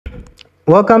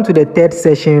Welcome to the third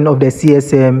session of the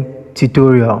CSM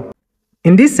tutorial.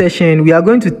 In this session, we are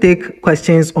going to take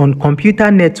questions on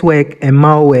computer network and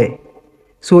malware.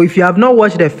 So if you have not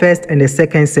watched the first and the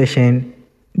second session,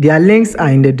 their links are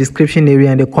in the description area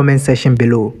and the comment section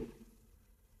below.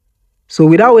 So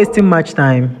without wasting much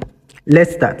time,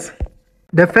 let's start.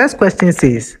 The first question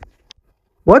says,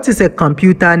 what is a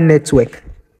computer network?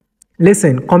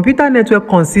 Listen, computer network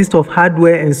consists of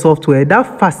hardware and software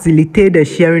that facilitate the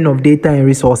sharing of data and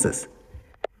resources.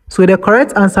 So the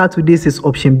correct answer to this is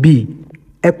option B,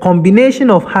 a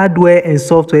combination of hardware and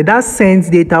software that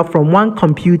sends data from one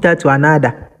computer to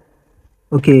another.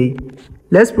 Okay,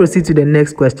 let's proceed to the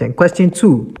next question. Question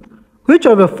 2, which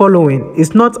of the following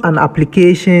is not an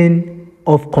application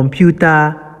of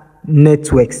computer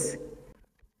networks?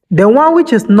 The one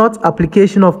which is not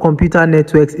application of computer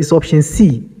networks is option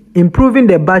C, improving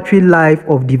the battery life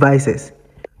of devices.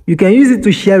 You can use it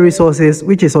to share resources,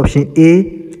 which is option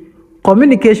A.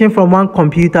 Communication from one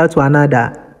computer to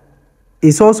another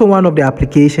is also one of the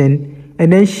applications.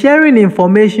 And then sharing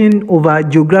information over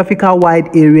geographical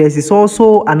wide areas is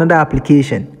also another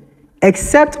application,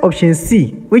 except option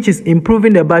C, which is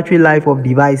improving the battery life of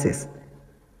devices.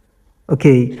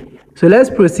 Okay, so let's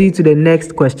proceed to the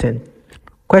next question.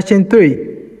 Question 3,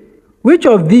 which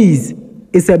of these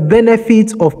is a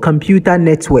benefit of computer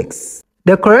networks?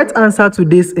 The correct answer to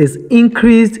this is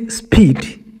increased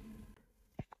speed.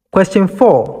 Question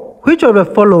 4, which of the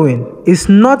following is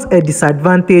not a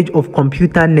disadvantage of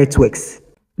computer networks?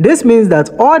 This means that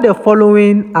all the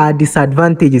following are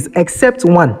disadvantages except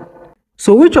one.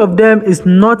 So which of them is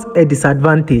not a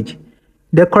disadvantage?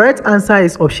 The correct answer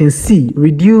is option C,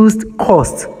 reduced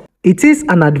cost. It is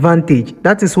an advantage.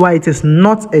 That is why it is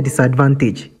not a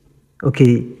disadvantage.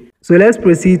 Okay. So let's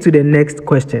proceed to the next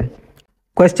question.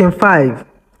 Question 5.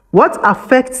 What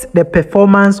affects the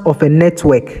performance of a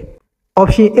network?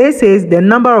 Option A says the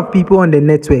number of people on the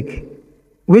network,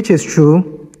 which is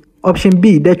true. Option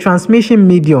B, the transmission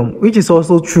medium, which is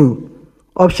also true.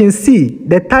 Option C,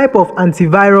 the type of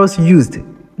antivirus used.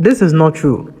 This is not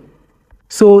true.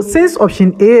 So since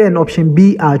option A and option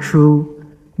B are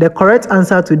true, the correct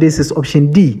answer to this is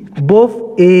option D,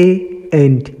 both A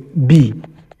and B.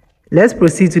 Let's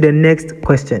proceed to the next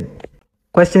question.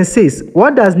 Question 6.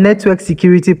 What does network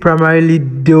security primarily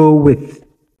deal with?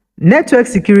 Network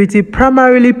security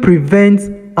primarily prevents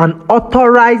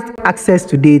unauthorized access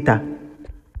to data.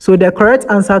 So the correct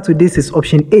answer to this is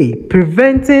option A,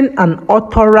 preventing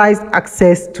unauthorized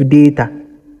access to data.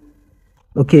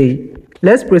 Okay,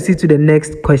 let's proceed to the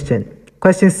next question.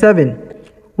 Question 7.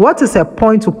 What is a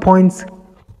point-to-point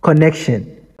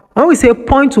connection? When we say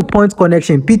point-to-point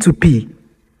connection, P2P,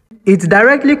 it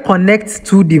directly connects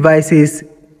two devices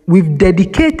with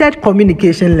dedicated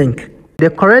communication link.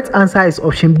 The correct answer is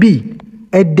option B,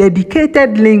 a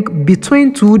dedicated link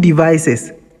between two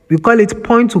devices. We call it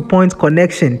point-to-point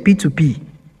connection, P2P.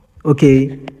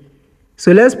 Okay,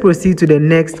 so let's proceed to the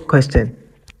next question.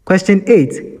 Question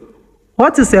 8.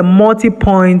 What is a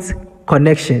multi-point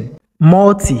connection?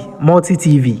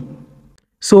 Multi-TV.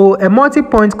 So a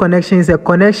multi-point connection is a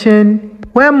connection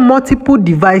where multiple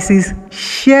devices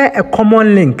share a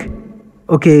common link.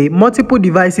 Okay, multiple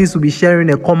devices will be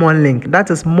sharing a common link. That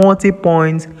is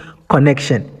multi-point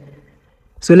connection.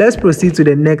 So let's proceed to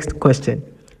the next question.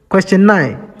 Question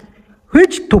 9.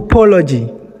 Which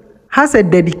topology has a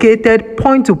dedicated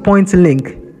point-to-point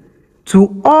link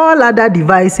to all other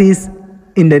devices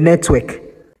in the network?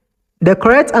 The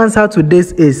correct answer to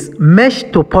this is mesh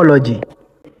topology.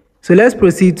 So let's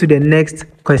proceed to the next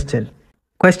question.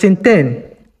 Question 10.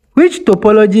 Which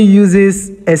topology uses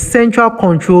a central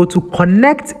control to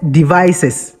connect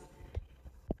devices?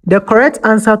 The correct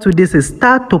answer to this is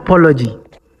star topology.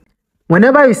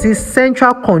 Whenever you see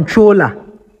central controller,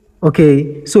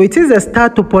 okay, so it is a star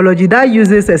topology that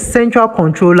uses a central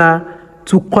controller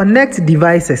to connect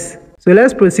devices. So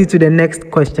let's proceed to the next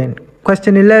question.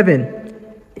 Question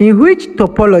 11. In which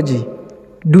topology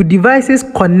do devices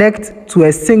connect to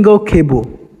a single cable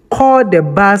called the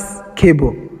bus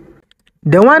cable?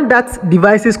 The one that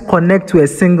devices connect to a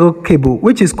single cable,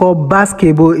 which is called bus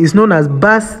cable, is known as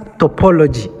bus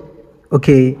topology.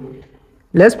 Okay,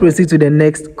 let's proceed to the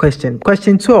next question.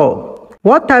 Question 12.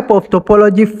 What type of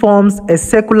topology forms a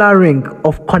circular ring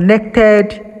of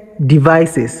connected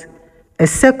devices? A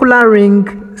circular ring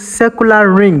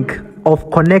of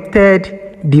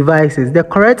connected devices. The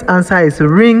correct answer is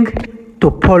ring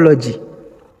topology.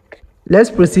 Let's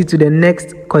proceed to the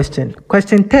next question.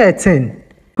 Question 13.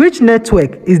 Which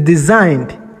network is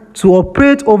designed to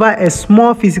operate over a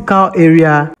small physical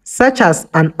area such as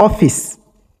an office?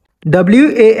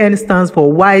 WAN stands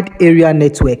for Wide Area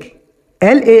Network.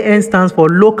 LAN stands for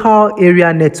local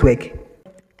area network.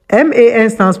 MAN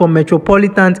stands for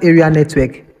metropolitan area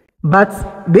network.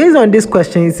 But based on this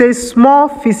question, it says small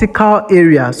physical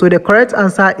area. So the correct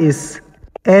answer is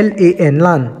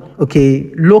LAN,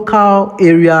 okay, local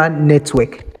area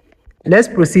network. Let's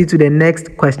proceed to the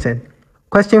next question.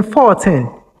 Question 14.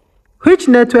 Which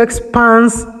network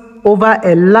spans over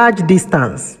a large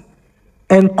distance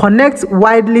and connects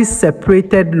widely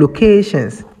separated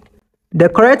locations? The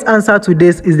correct answer to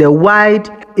this is the wide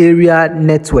area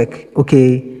network,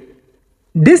 okay.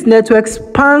 This network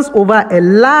spans over a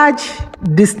large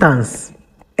distance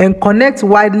and connects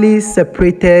widely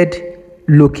separated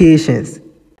locations.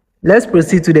 Let's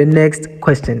proceed to the next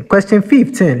question. Question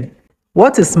 15.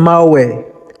 What is malware?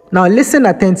 Now listen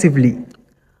attentively.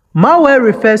 Malware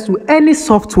refers to any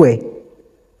software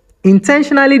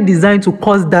intentionally designed to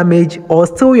cause damage or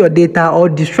steal your data or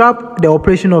disrupt the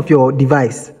operation of your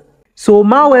device. So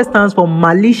malware stands for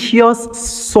malicious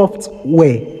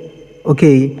software,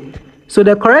 okay. So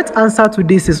the correct answer to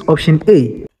this is option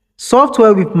A,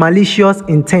 software with malicious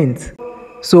intent.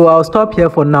 So I'll stop here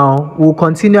for now. We'll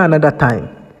continue another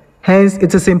time. Hence,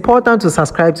 it is important to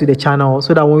subscribe to the channel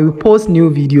so that when we post new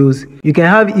videos, you can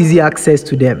have easy access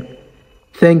to them.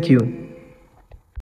 Thank you.